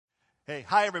Hey,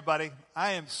 hi everybody.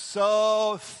 I am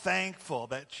so thankful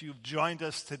that you've joined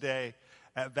us today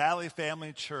at Valley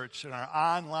Family Church in our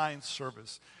online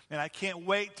service. And I can't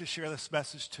wait to share this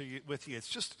message with you.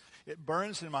 It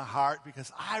burns in my heart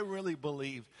because I really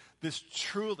believe this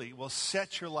truly will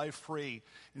set your life free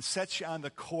and set you on the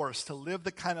course to live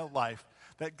the kind of life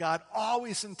that God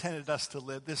always intended us to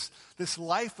live, this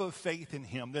life of faith in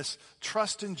Him, this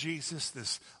trust in Jesus,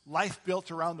 this life built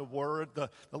around the Word, the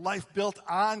life built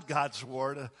on God's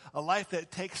Word, a life that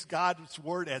takes God's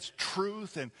Word as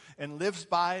truth and lives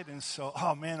by it. And so,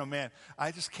 oh man,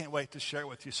 I just can't wait to share it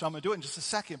with you. So I'm going to do it in just a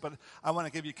second, but I want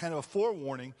to give you kind of a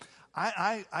forewarning.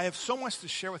 I have so much to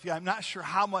share with you. I'm not sure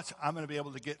how much I'm going to be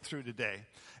able to get through today.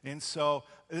 And so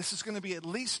this is going to be at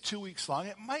least 2 weeks long.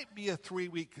 It might be a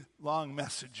 3-week long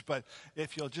message, but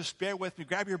if you'll just bear with me,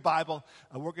 grab your Bible,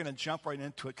 and we're going to jump right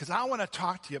into it. Because I want to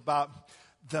talk to you about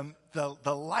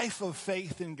the life of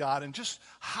faith in God and just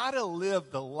how to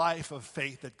live the life of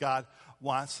faith that God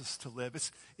wants us to live.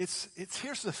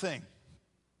 Here's the thing.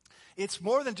 It's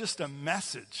more than just a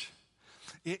message.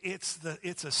 It's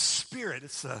a spirit.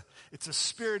 It's a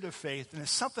spirit of faith, and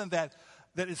it's something that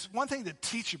is one thing to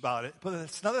teach about it, but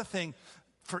it's another thing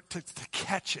to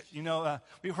catch it.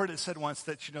 We've heard it said once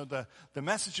that the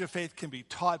message of faith can be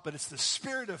taught, but it's the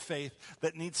spirit of faith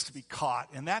that needs to be caught.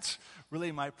 And that's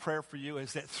really my prayer for you,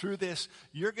 is that through this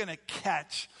you're going to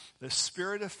catch the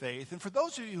spirit of faith. And for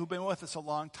those of you who've been with us a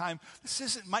long time,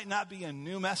 might not be a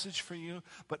new message for you,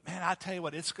 but man, I tell you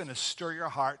what, it's going to stir your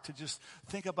heart to just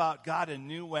think about God in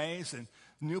new ways and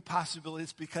new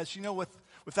possibilities, because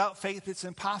without faith it's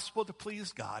impossible to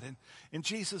please God. And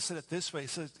Jesus said it this way.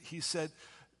 He said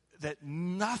that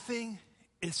nothing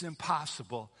is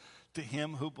impossible to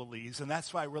him who believes. And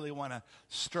that's why I really want to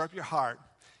stir up your heart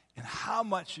and how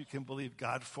much you can believe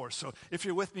God for. So if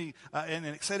you're with me and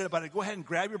excited about it, go ahead and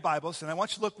grab your Bibles. And I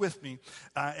want you to look with me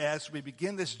as we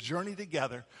begin this journey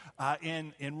together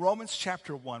in Romans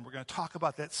chapter 1. We're going to talk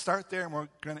about that. Start there, and we're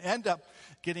going to end up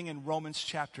getting in Romans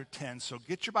chapter 10. So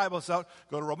get your Bibles out,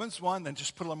 go to Romans 1, then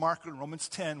just put a marker in Romans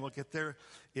 10. We'll get there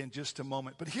in just a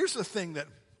moment. But here's the thing that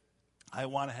I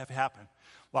want to have happen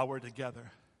while we're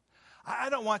together. I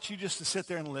don't want you just to sit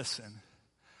there and listen.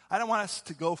 I don't want us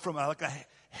to go from a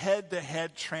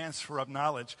head-to-head transfer of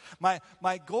knowledge. My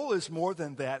goal is more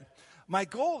than that. My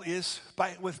goal is,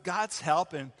 with God's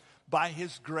help and by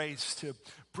His grace, to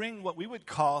bring what we would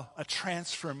call a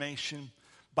transformation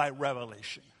by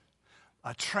revelation.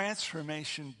 A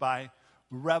transformation by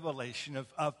revelation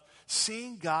of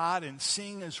seeing God and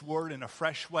seeing His Word in a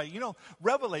fresh way.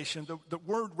 Revelation, the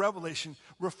word revelation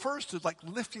refers to like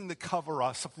lifting the cover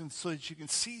off something so that you can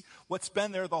see what's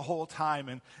been there the whole time.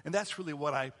 And that's really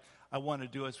what I want to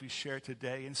do as we share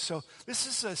today. And so this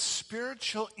is a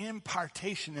spiritual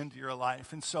impartation into your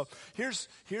life. And so here's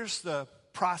the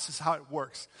process, how it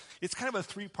works. It's kind of a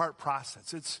 3-part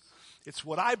process. It's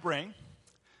what I bring.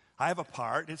 I have a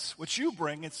part. It's what you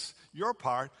bring. It's your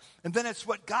part. And then it's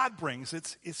what God brings.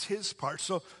 It's His part.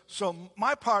 So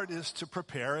my part is to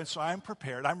prepare. And so I'm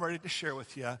prepared. I'm ready to share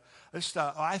with you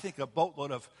I think a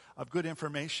boatload of good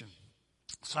information.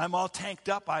 So I'm all tanked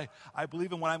up. I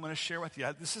believe in what I'm going to share with you.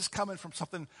 This is coming from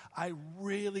something I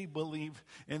really believe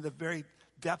in the very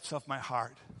depths of my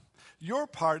heart. Your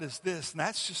part is this, and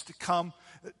that's just to come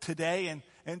today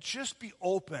and just be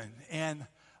open and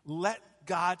let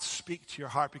God speak to your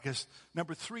heart, because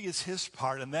number 3 is His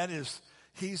part, and that is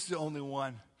He's the only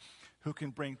one who can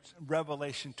bring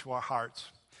revelation to our hearts.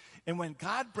 And when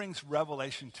God brings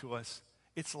revelation to us,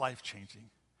 it's life-changing.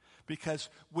 Because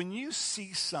when you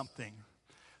see something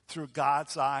through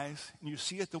God's eyes, and you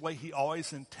see it the way He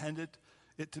always intended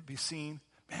it to be seen,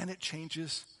 man, it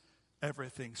changes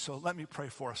everything. So let me pray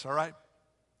for us, all right?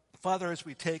 Father, as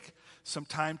we take some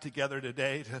time together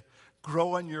today to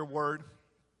grow in your word,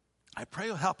 I pray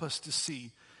you'll help us to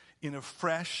see in a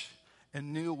fresh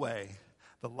and new way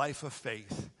the life of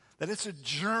faith, that it's a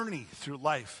journey through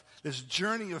life, this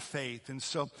journey of faith. And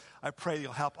so I pray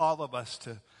you'll help all of us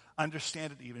to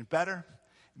understand it even better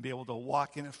and be able to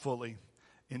walk in it fully.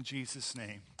 In Jesus'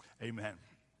 name, amen.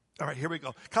 All right, here we go.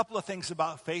 A couple of things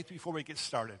about faith before we get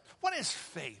started. What is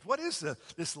faith? What is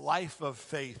this life of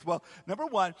faith? Well, number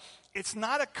 1, it's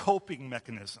not a coping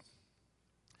mechanism.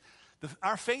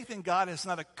 Our faith in God is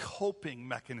not a coping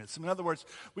mechanism. In other words,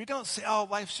 we don't say, oh,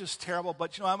 life's just terrible,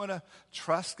 but I'm going to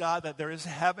trust God that there is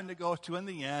heaven to go to in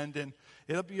the end, and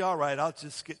it'll be all right. I'll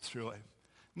just get through it.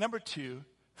 Number 2,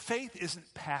 faith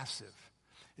isn't passive.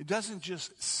 It doesn't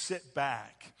just sit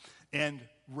back and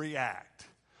react.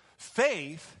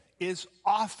 Faith is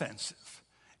offensive.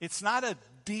 It's not a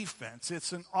defense.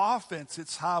 It's an offense.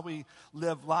 It's how we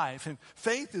live life. And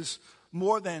faith is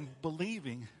more than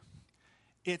believing,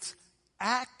 it's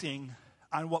acting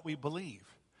on what we believe.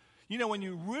 You know, when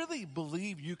you really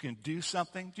believe you can do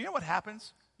something, do you know what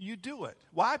happens? You do it.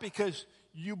 Why? Because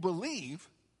you believe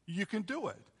you can do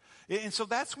it. And so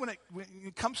that's when it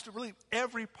comes to really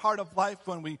every part of life,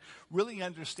 when we really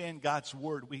understand God's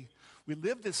word. We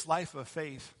live this life of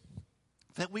faith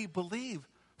that we believe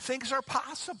things are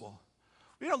possible.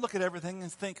 We don't look at everything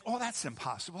and think, oh, that's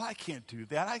impossible. I can't do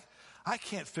that. I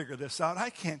can't figure this out. I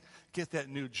can't get that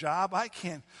new job. I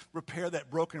can't repair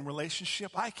that broken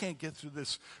relationship. I can't get through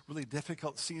this really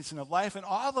difficult season of life. And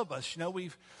all of us, you know,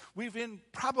 we've been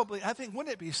probably, I think,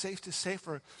 wouldn't it be safe to say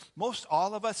for most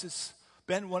all of us, it's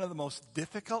been one of the most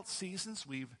difficult seasons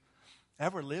we've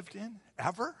ever lived in,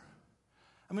 ever?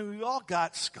 I mean, we've all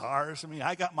got scars. I mean,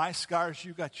 I got my scars.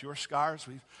 You got your scars.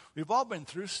 We've all been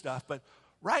through stuff. But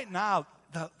right now,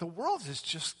 the world has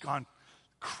just gone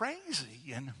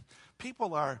crazy, and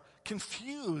people are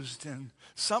confused, and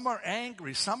some are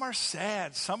angry, some are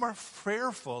sad, some are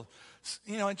fearful,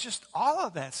 you know, and just all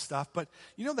of that stuff. But,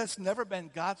 you know, that's never been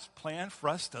God's plan for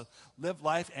us to live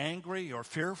life angry or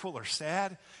fearful or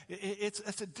sad.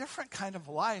 It's a different kind of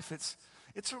life.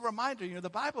 It's a reminder. You know, the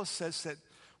Bible says that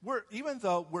even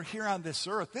though we're here on this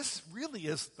earth, this really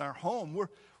is our home.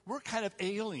 We're kind of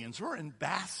aliens. We're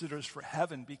ambassadors for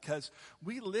heaven because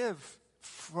we live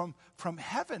from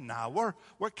heaven now.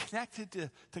 We're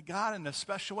connected to God in a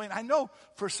special way. And I know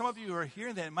for some of you who are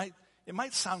hearing that, it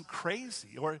might sound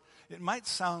crazy, or it might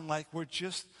sound like we're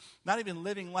just not even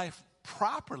living life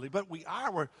properly, but we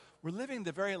are. We're living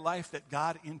the very life that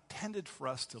God intended for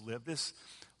us to live, this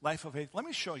life of faith. Let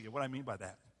me show you what I mean by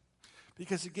that.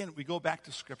 Because again, we go back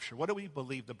to Scripture. What do we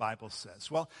believe the Bible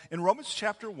says? Well, in Romans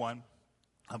chapter 1,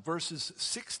 verses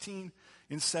 16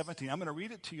 and 17, I'm going to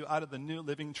read it to you out of the New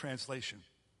Living Translation.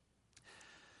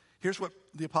 Here's what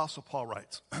the Apostle Paul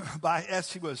writes,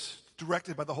 as he was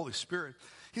directed by the Holy Spirit.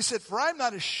 He said, "For I'm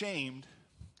not ashamed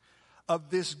of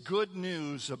this good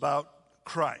news about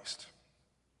Christ."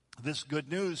 This good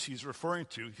news he's referring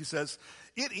to, he says,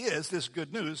 it is, this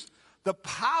good news, the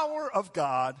power of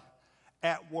God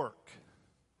at work,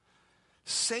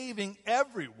 saving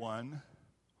everyone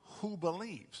who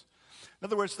believes. In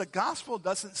other words, the gospel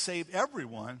doesn't save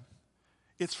everyone.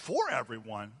 It's for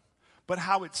everyone. But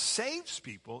how it saves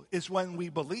people is when we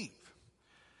believe.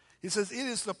 He says, it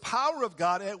is the power of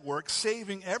God at work,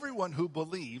 saving everyone who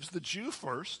believes, the Jew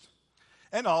first,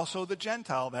 and also the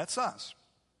Gentile, that's us.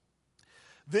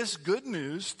 This good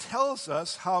news tells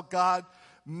us how God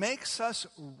makes us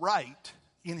right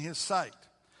in his sight.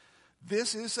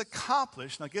 This is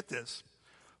accomplished, now get this,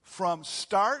 from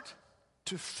start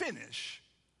to finish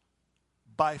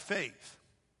by faith.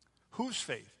 Whose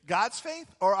faith? God's faith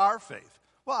or our faith?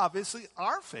 Well, obviously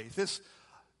our faith.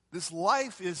 This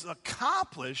life is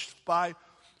accomplished by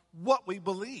what we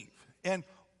believe, and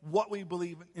what we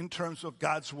believe in terms of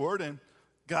God's word and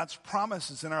God's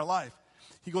promises in our life.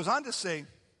 He goes on to say,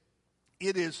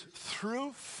 it is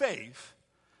through faith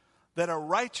that a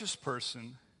righteous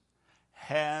person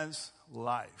has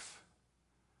life.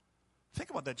 Think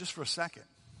about that just for a second.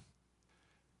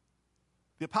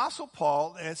 The Apostle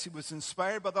Paul, as he was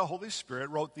inspired by the Holy Spirit,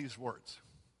 wrote these words.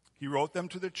 He wrote them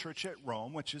to the church at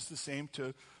Rome, which is the same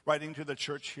to writing to the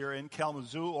church here in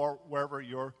Kalamazoo or wherever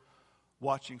you're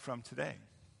watching from today.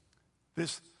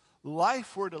 This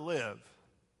life we're to live,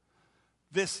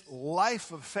 this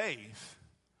life of faith,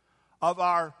 of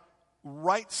our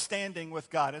right standing with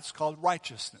God, it's called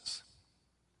righteousness.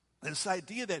 This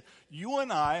idea that you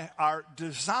and I are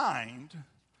designed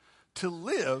to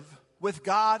live with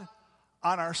God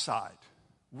on our side.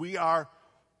 We are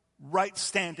right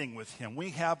standing with him. We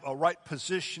have a right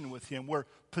position with him. We're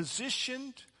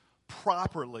positioned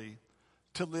properly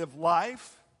to live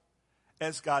life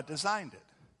as God designed it.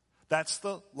 That's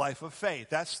the life of faith.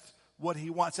 That's what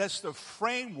he wants. That's the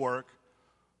framework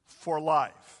for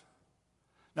life.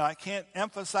 Now, I can't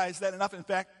emphasize that enough. In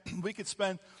fact, we could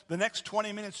spend the next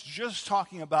 20 minutes just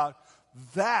talking about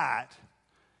that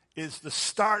is the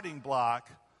starting block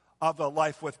of the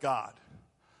life with God.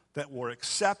 That we're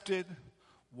accepted,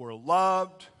 we're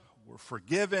loved, we're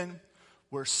forgiven,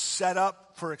 we're set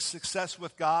up for success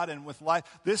with God and with life.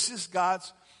 This is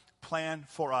God's plan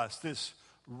for us, this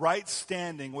right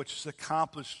standing which is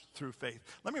accomplished through faith.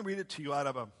 Let me read it to you out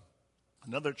of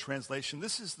another translation.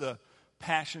 This is the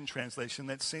Passion Translation,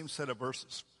 that same set of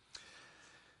verses.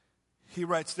 He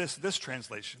writes this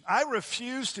translation. I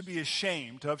refuse to be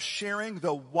ashamed of sharing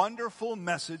the wonderful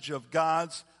message of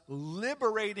God's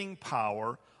liberating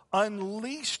power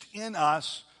unleashed in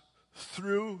us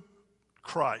through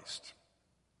Christ.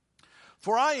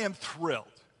 For I am thrilled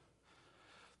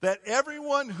that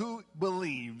everyone who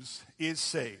believes is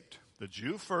saved. The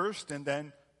Jew first, and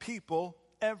then people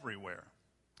everywhere.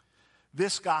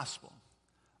 This gospel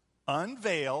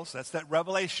unveils, that's that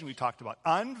revelation we talked about,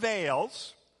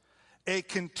 unveils a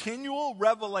continual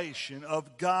revelation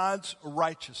of God's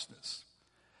righteousness.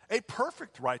 A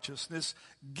perfect righteousness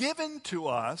given to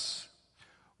us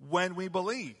when we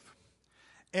believe.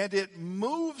 And it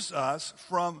moves us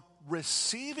from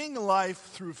receiving life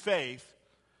through faith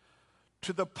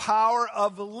to the power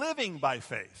of living by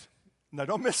faith. Now,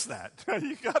 don't miss that.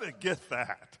 You got to get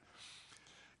that.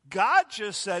 God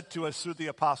just said to us through the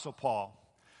Apostle Paul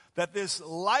that this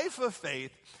life of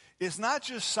faith is not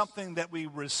just something that we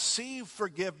receive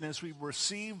forgiveness, we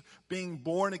receive being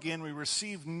born again, we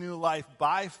receive new life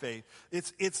by faith.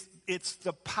 It's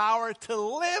the power to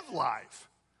live life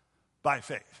by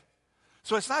faith.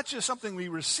 So it's not just something we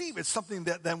receive, it's something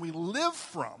that then we live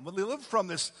from. We live from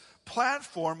this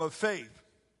platform of faith.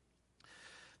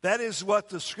 That is what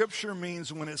the scripture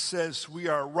means when it says we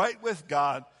are right with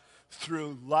God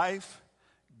through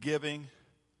life-giving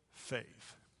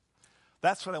faith.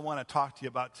 That's what I want to talk to you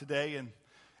about today. And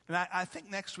I think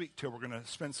next week, too, we're going to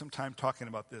spend some time talking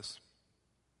about this.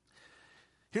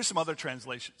 Here's some other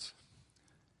translations.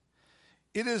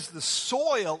 It is the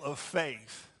soil of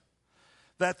faith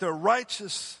that the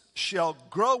righteous shall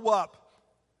grow up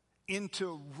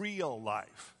into real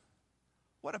life.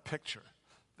 What a picture.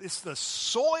 It's the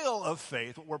soil of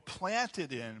faith, what we're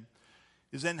planted in,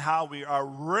 is in how we are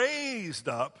raised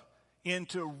up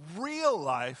into real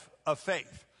life of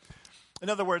faith. In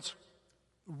other words,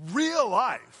 real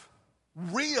life,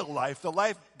 the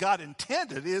life God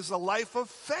intended is a life of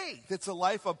faith. It's a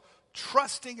life of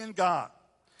trusting in God.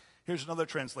 Here's another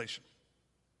translation.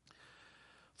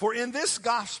 For in this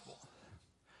gospel,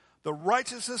 the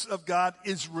righteousness of God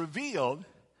is revealed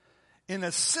in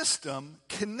a system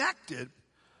connected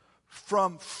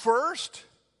from first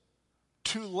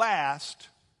to last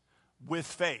with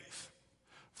faith.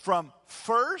 From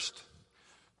first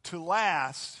to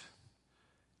last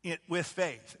with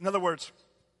faith. In other words,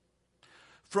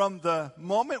 from the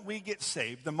moment we get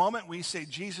saved, the moment we say,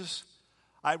 Jesus,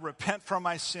 I repent from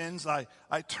my sins, I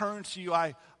turn to you,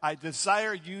 I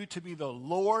desire you to be the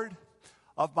Lord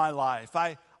of my life.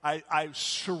 I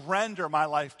surrender my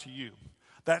life to you.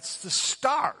 That's the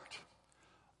start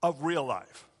of real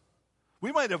life.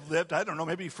 We might have lived, I don't know,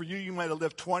 maybe for you, you might have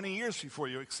lived 20 years before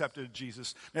you accepted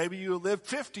Jesus. Maybe you lived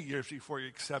 50 years before you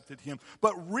accepted him.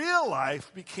 But real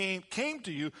life came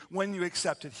to you when you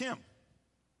accepted him.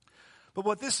 But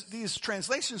what these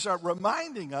translations are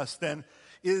reminding us then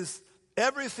is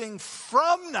everything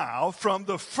from now, from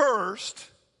the first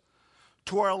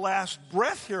to our last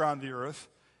breath here on the earth,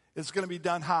 is going to be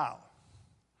done how?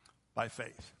 By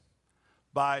faith.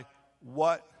 By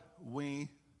what we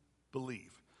believe.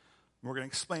 We're going to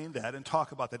explain that and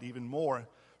talk about that even more,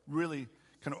 really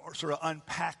kind of sort of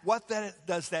unpack what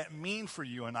does that mean for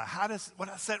you and I. What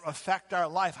does that affect our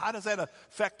life? How does that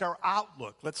affect our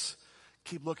outlook? Let's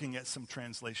keep looking at some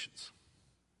translations.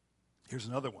 Here's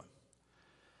another one.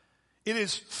 It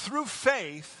is through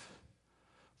faith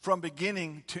from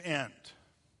beginning to end.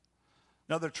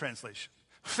 Another translation.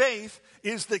 Faith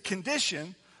is the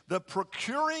condition, the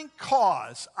procuring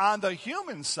cause on the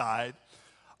human side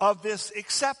of this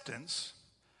acceptance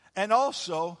and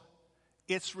also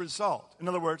its result. In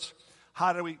other words,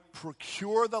 how do we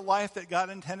procure the life that God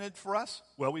intended for us?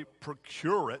 Well, we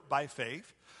procure it by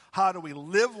faith. How do we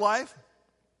live life?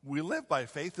 We live by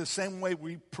faith. The same way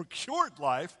we procured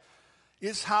life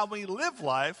is how we live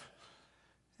life,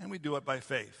 and we do it by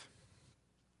faith.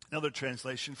 Another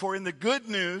translation, for in the good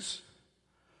news,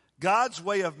 God's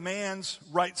way of man's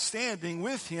right standing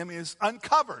with him is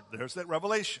uncovered. There's that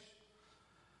revelation.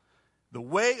 The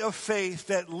way of faith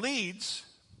that leads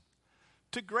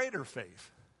to greater faith.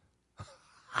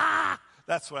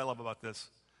 That's what I love about this.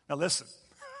 Now listen.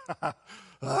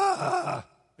 I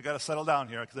got to settle down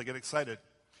here because I get excited.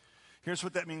 Here's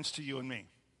what that means to you and me.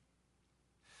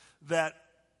 That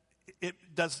it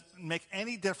doesn't make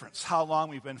any difference how long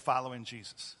we've been following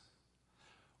Jesus.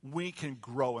 We can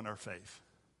grow in our faith.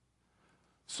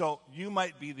 So you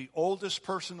might be the oldest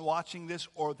person watching this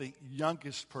or the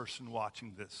youngest person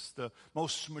watching this, the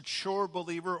most mature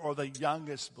believer or the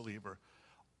youngest believer.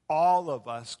 All of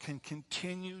us can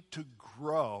continue to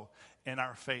grow in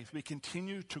our faith. We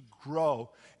continue to grow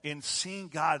in seeing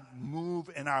God move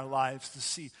in our lives, to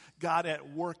see God at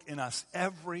work in us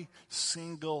every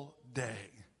single day.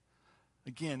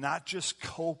 Again, not just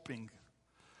coping,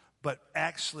 but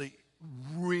actually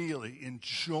really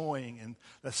enjoying and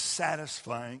the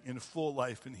satisfying and full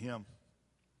life in him.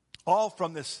 All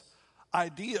from this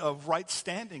idea of right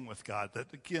standing with God.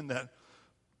 That, again, that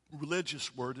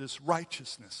religious word is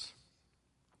righteousness.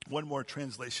 One more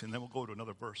translation, then we'll go to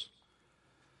another verse.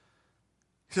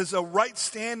 It says, a right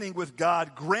standing with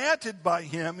God granted by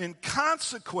him in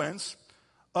consequence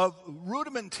of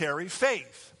rudimentary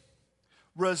faith,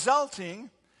 resulting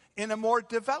in a more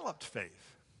developed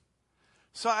faith.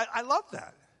 So I love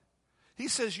that. He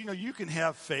says, you can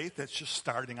have faith that's just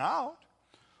starting out.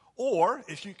 Or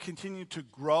if you continue to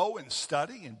grow and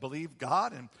study and believe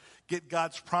God and get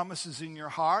God's promises in your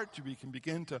heart, we can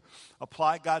begin to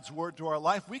apply God's word to our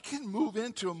life, we can move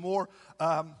into a more,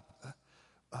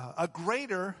 a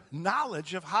greater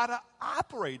knowledge of how to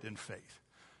operate in faith.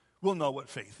 We'll know what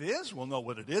faith is. We'll know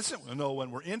what it isn't. We'll know when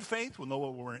we're in faith. We'll know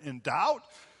when we're in doubt.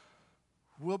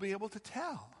 We'll be able to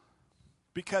tell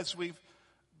because we've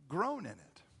grown in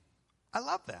it. I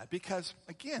love that because,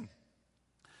 again,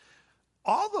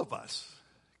 all of us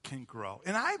can grow.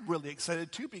 And I'm really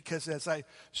excited too because as I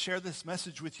share this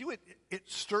message with you, it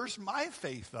stirs my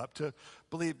faith up to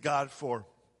believe God for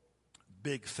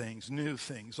big things, new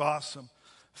things, awesome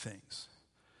things.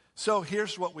 So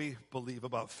here's what we believe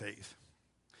about faith.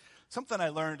 Something I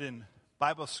learned in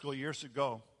Bible school years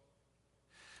ago.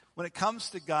 When it comes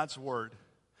to God's word,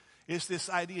 is this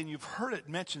idea, and you've heard it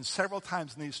mentioned several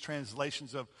times in these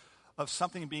translations of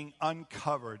something being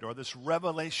uncovered or this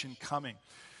revelation coming.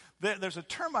 There's a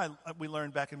term we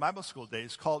learned back in Bible school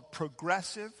days called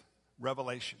progressive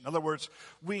revelation. In other words,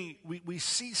 we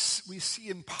see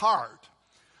in part,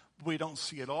 but we don't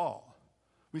see it all.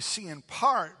 We see in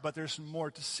part, but there's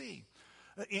more to see.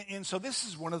 And so this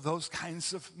is one of those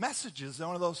kinds of messages,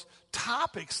 one of those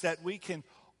topics that we can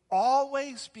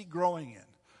always be growing in.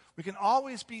 We can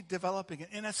always be developing it.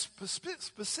 And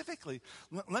specifically,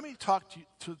 let me talk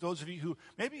to those of you who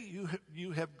maybe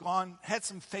you have had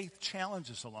some faith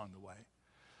challenges along the way.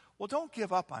 Well, don't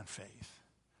give up on faith.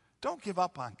 Don't give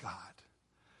up on God.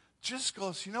 Just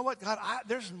go, you know what, God,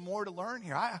 there's more to learn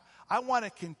here. I want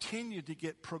to continue to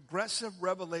get progressive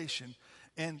revelation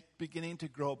and beginning to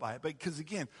grow by it. Because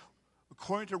again,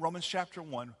 according to Romans chapter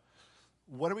 1,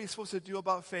 what are we supposed to do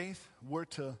about faith? We're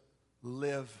to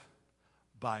live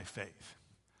by faith.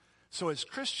 So as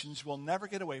Christians, we'll never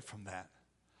get away from that.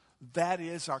 That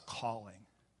is our calling.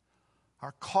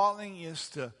 Our calling is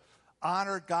to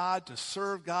honor God, to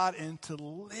serve God, and to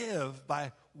live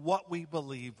by what we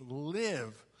believe,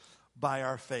 live by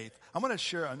our faith. I'm going to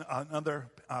share another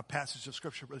passage of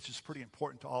Scripture, which is pretty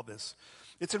important to all this.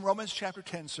 It's in Romans chapter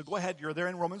 10, so go ahead. You're there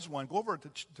in Romans 1. Go over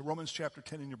to Romans chapter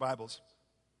 10 in your Bibles.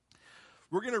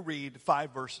 We're going to read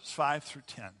 5 verses, 5 through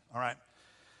 10, all right?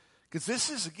 Because this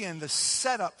is, again, the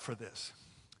setup for this.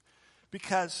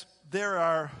 Because there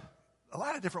are a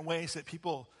lot of different ways that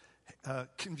people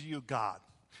can view God.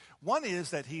 One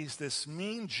is that he's this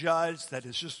mean judge that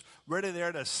is just ready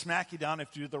there to smack you down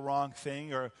if you do the wrong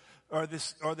thing, or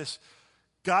this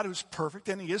God who's perfect,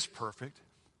 and he is perfect.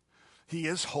 He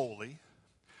is holy.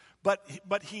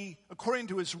 But he, according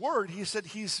to his word, he said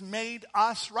he's made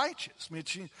us righteous,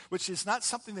 which is not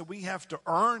something that we have to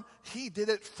earn. He did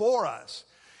it for us.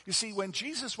 You see, when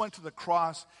Jesus went to the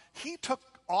cross, he took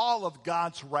all of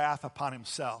God's wrath upon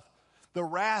himself. The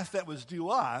wrath that was due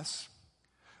us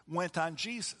went on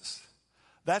Jesus.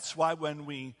 That's why when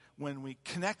we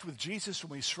connect with Jesus,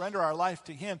 when we surrender our life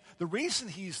to him, the reason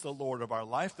he's the Lord of our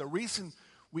life, the reason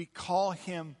we call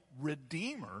him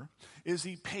Redeemer, is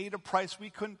he paid a price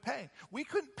we couldn't pay. We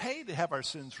couldn't pay to have our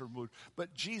sins removed,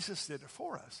 but Jesus did it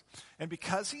for us. And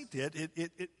because he did,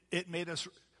 it made us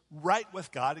right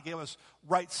with God. It gave us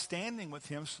right standing with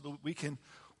him so that we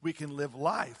can live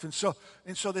life. And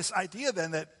so this idea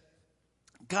then that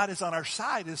God is on our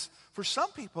side is, for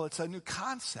some people, it's a new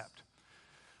concept.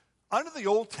 Under the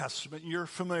Old Testament, you're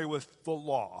familiar with the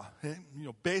law,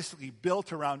 basically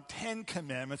built around 10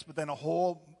 commandments, but then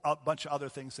a bunch of other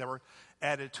things that were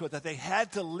added to it, that they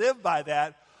had to live by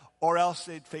that or else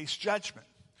they'd face judgment.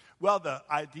 Well, the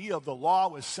idea of the law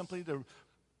was simply to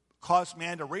cause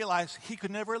man to realize he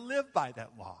could never live by that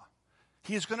law.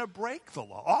 He is going to break the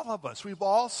law. All of us, we've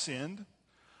all sinned.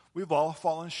 We've all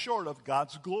fallen short of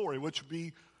God's glory, which would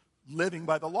be living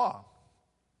by the law.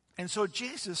 And so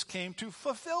Jesus came to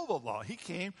fulfill the law. He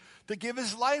came to give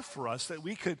his life for us that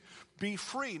we could be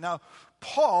free. Now,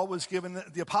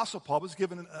 the Apostle Paul was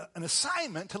given an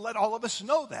assignment to let all of us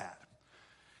know that.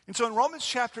 And so in Romans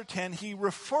chapter 10, he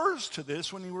refers to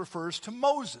this when he refers to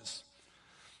Moses.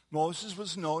 Moses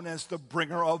was known as the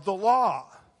bringer of the law,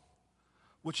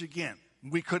 which again,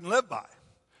 we couldn't live by.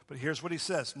 But here's what he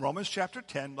says in Romans chapter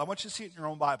 10. I want you to see it in your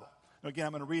own Bible. Now, again,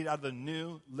 I'm going to read out of the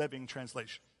New Living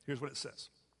Translation. Here's what it says.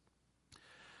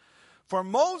 For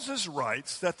Moses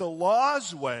writes that the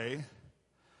law's way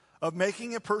of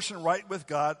making a person right with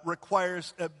God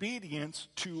requires obedience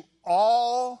to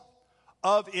all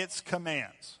of its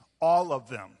commands, all of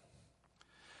them.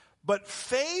 But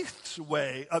faith's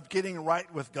way of getting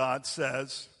right with God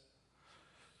says,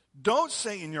 don't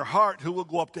say in your heart who will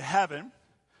go up to heaven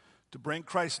to bring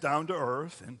Christ down to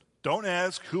earth, and don't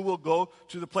ask who will go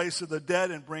to the place of the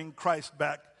dead and bring Christ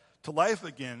back to life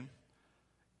again.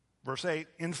 Verse 8,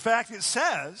 in fact, it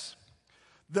says,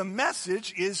 the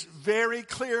message is very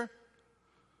clear.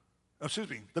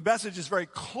 The message is very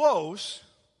close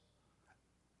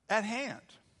at hand.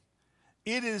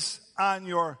 It is on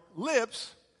your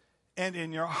lips and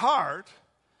in your heart.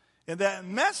 And that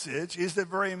message is the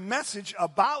very message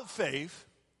about faith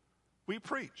we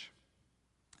preach.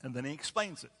 And then he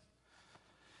explains it.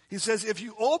 He says, if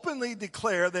you openly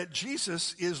declare that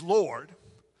Jesus is Lord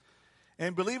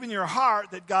and believe in your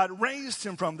heart that God raised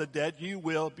him from the dead, you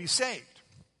will be saved.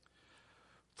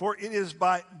 For it is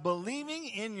by believing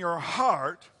in your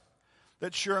heart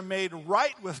that you're made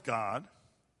right with God,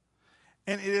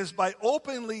 and it is by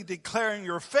openly declaring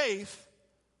your faith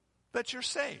that you're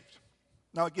saved.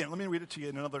 Now again, let me read it to you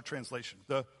in another translation,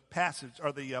 the passage,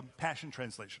 or the Passion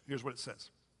Translation. Here's what it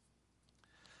says.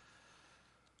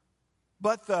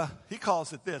 But he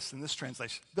calls it this in this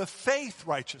translation, the faith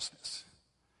righteousness.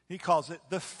 He calls it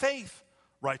the faith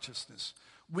righteousness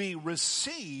we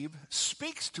receive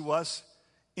speaks to us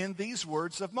in these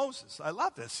words of Moses. I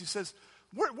love this. He says,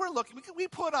 we're looking, we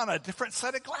put on a different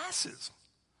set of glasses.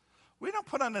 We don't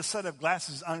put on a set of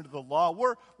glasses under the law.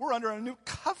 We're under a new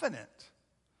covenant.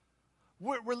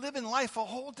 We're living life a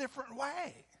whole different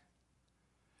way.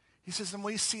 He says, and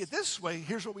we see it this way,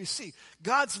 here's what we see.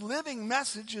 God's living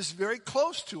message is very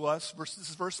close to us, this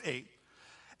is verse 8,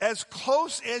 as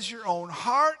close as your own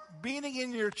heart beating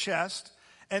in your chest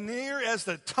and near as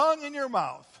the tongue in your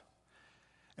mouth.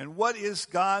 And what is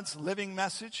God's living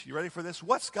message? You ready for this?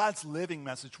 What's God's living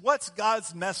message? What's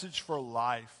God's message for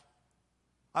life?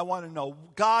 I want to know,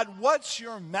 God, what's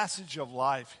your message of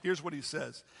life? Here's what he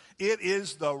says. It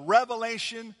is the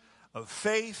revelation of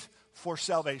faith for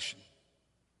salvation,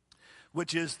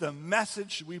 which is the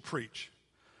message we preach.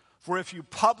 For if you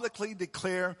publicly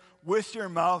declare with your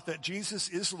mouth that Jesus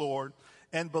is Lord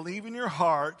and believe in your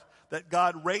heart that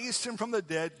God raised him from the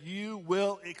dead, you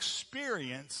will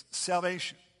experience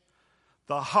salvation.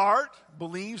 The heart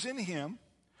believes in him,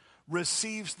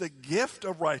 receives the gift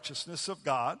of righteousness of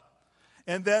God,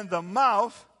 and then the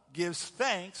mouth gives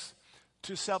thanks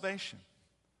to salvation.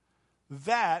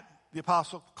 That, the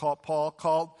Apostle Paul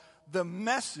called the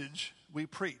message we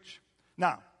preach.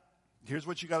 Now, here's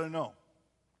what you got to know.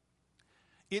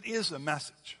 It is a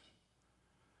message,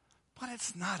 but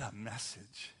it's not a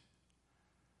message.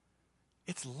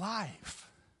 It's life.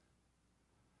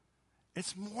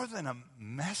 It's more than a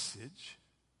message.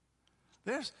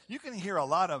 You can hear a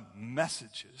lot of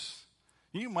messages.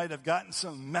 You might have gotten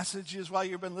some messages while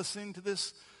you've been listening to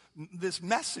this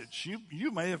message.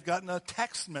 You may have gotten a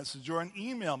text message or an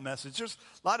email message. There's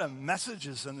a lot of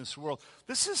messages in this world.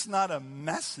 This is not a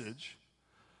message.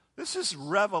 This is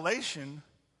revelation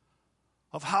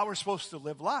of how we're supposed to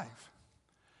live life.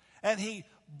 And he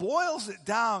boils it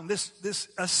down, this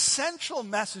essential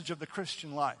message of the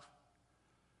Christian life.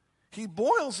 He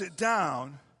boils it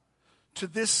down to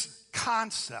this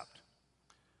concept.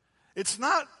 It's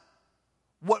not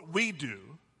what we do.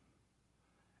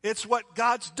 It's what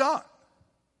God's done.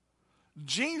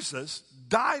 Jesus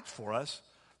died for us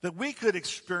that we could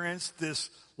experience this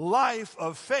life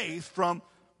of faith from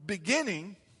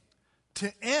beginning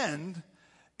to end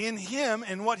in him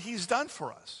and what he's done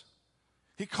for us.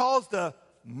 He calls the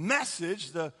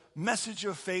message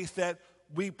of faith that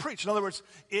we preach. In other words,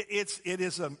 it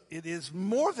is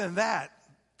more than that,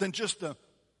 than just a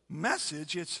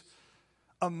message. It's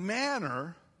a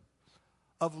manner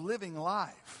of living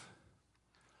life.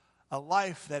 A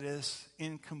life that is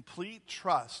in complete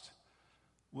trust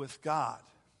with God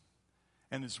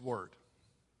and his word.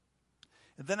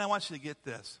 And then I want you to get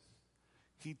this.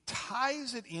 He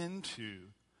ties it into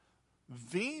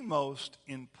the most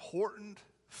important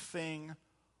thing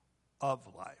of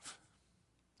life.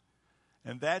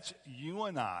 And that's you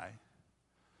and I,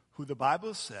 who the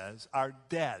Bible says are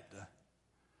dead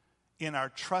in our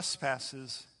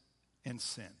trespasses and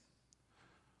sin.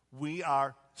 We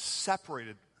are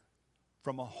separated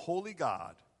from a holy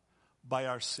God by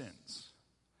our sins.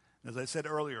 As I said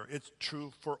earlier, it's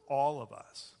true for all of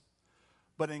us.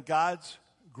 But in God's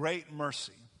great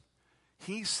mercy,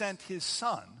 he sent his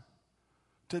son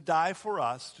to die for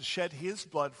us, to shed his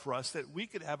blood for us, that we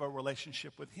could have a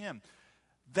relationship with him.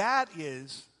 That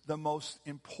is the most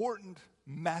important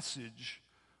message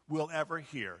we'll ever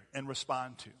hear and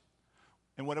respond to.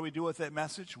 And what do we do with that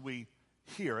message? We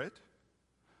hear it,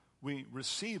 we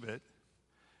receive it,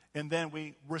 and then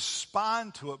we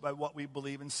respond to it by what we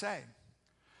believe and say.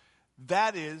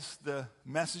 That is the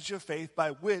message of faith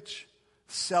by which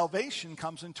salvation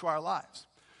comes into our lives.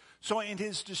 So in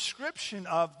his description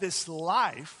of this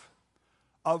life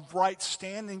of right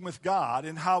standing with God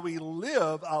and how we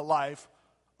live a life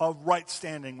of right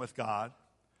standing with God,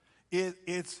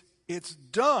 it's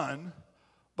done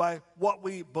by what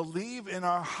we believe in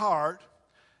our heart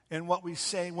and what we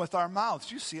say with our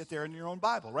mouths. You see it there in your own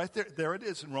Bible, right there. There it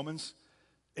is in Romans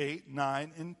 8,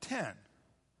 9, and 10.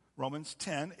 Romans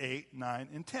 10, 8, 9,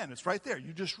 and 10. It's right there.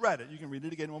 You just read it. You can read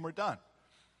it again when we're done.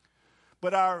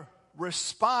 But our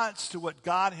response to what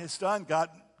God has done,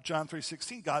 John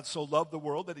 3:16, God so loved the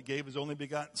world that he gave his only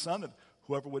begotten Son, that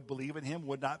whoever would believe in him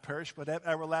would not perish but have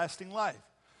everlasting life.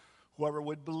 Whoever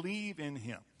would believe in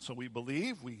him. So we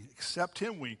believe, we accept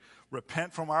him, we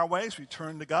repent from our ways, we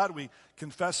turn to God, we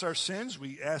confess our sins,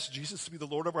 we ask Jesus to be the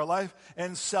Lord of our life,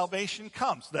 and salvation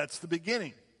comes. That's the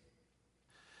beginning.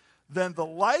 Then the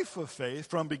life of faith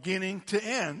from beginning to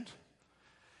end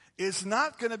is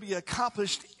not going to be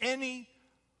accomplished any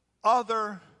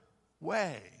other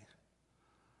way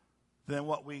than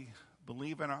what we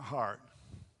believe in our heart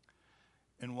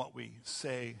and what we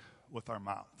say with our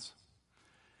mouths.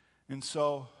 And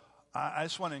so I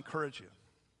just want to encourage you,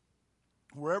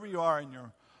 wherever you are in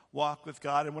your walk with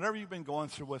God and whatever you've been going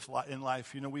through in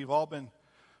life, we've all been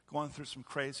going through some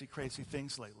crazy, crazy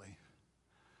things lately.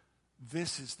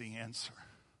 This is the answer.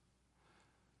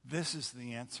 This is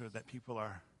the answer that people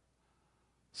are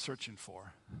searching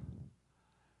for.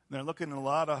 And they're looking in a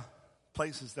lot of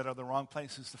places that are the wrong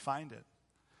places to find it.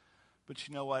 But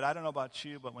you know what? I don't know about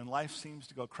you, but when life seems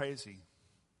to go crazy,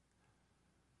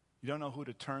 you don't know who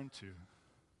to turn to.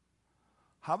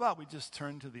 How about we just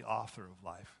turn to the author of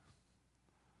life,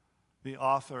 the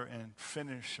author and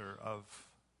finisher of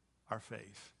our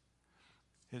faith?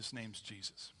 His name's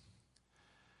Jesus.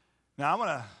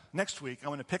 Now, next week, I'm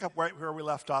going to pick up right where we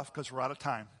left off because we're out of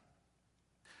time.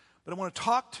 But I want to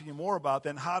talk to you more about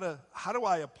then how do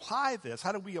I apply this?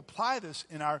 How do we apply this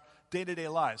in our day-to-day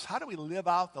lives? How do we live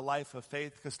out the life of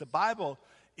faith? Because the Bible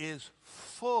is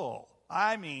full,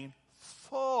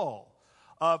 full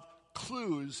of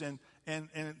clues and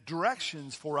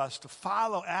directions for us to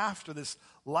follow after this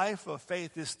life of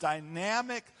faith, this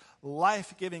dynamic,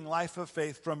 life-giving life of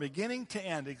faith from beginning to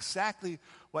end, exactly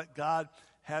what God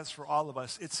has for all of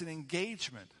us. It's an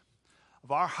engagement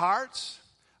of our hearts,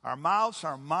 our mouths,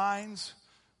 our minds,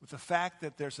 with the fact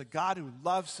that there's a God who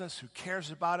loves us, who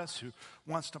cares about us, who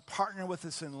wants to partner with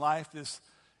us in life, this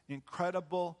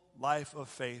incredible life of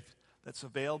faith that's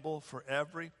available for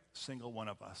every single one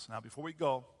of us. Now, before we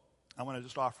go, I want to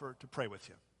just offer to pray with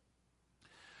you.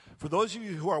 For those of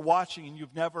you who are watching and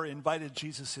you've never invited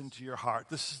Jesus into your heart,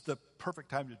 this is the perfect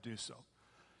time to do so.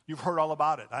 You've heard all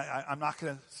about it. I'm not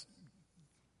going to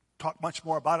talk much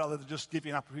more about it other than just give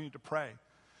you an opportunity to pray.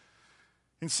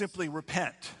 And simply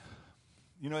repent.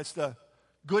 It's the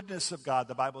goodness of God,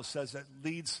 the Bible says, that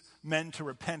leads men to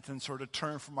repentance or to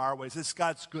turn from our ways. It's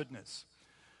God's goodness.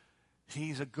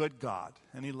 He's a good God,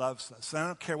 and he loves us. And I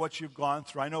don't care what you've gone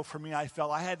through. I know for me, I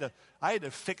felt I had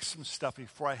to fix some stuff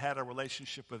before I had a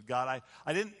relationship with God.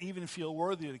 I didn't even feel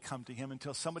worthy to come to him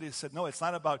until somebody said, no, it's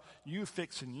not about you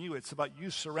fixing you. It's about you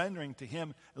surrendering to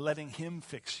him and letting him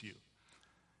fix you.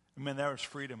 There is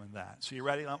freedom in that. So you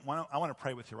ready? I want to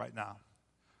pray with you right now.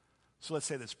 So let's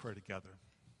say this prayer together.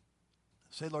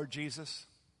 Say, Lord Jesus,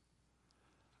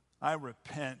 I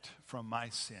repent from my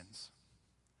sins.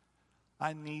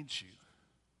 I need you.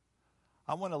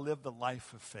 I want to live the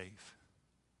life of faith.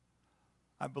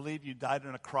 I believe you died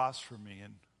on a cross for me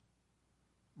and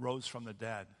rose from the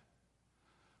dead.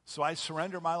 So I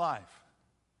surrender my life,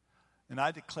 and I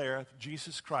declare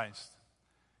Jesus Christ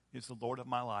is the Lord of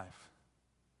my life.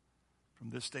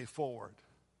 From this day forward,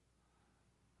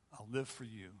 I'll live for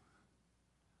you.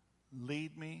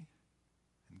 Lead me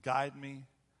and guide me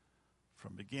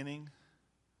from beginning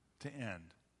to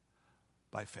end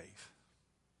by faith.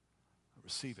 I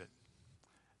receive it.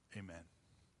 Amen.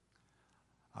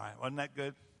 All right, wasn't that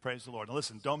good? Praise the Lord. Now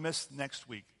listen, don't miss next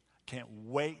week. Can't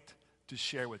wait to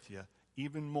share with you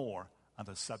even more on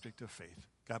the subject of faith.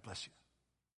 God bless you.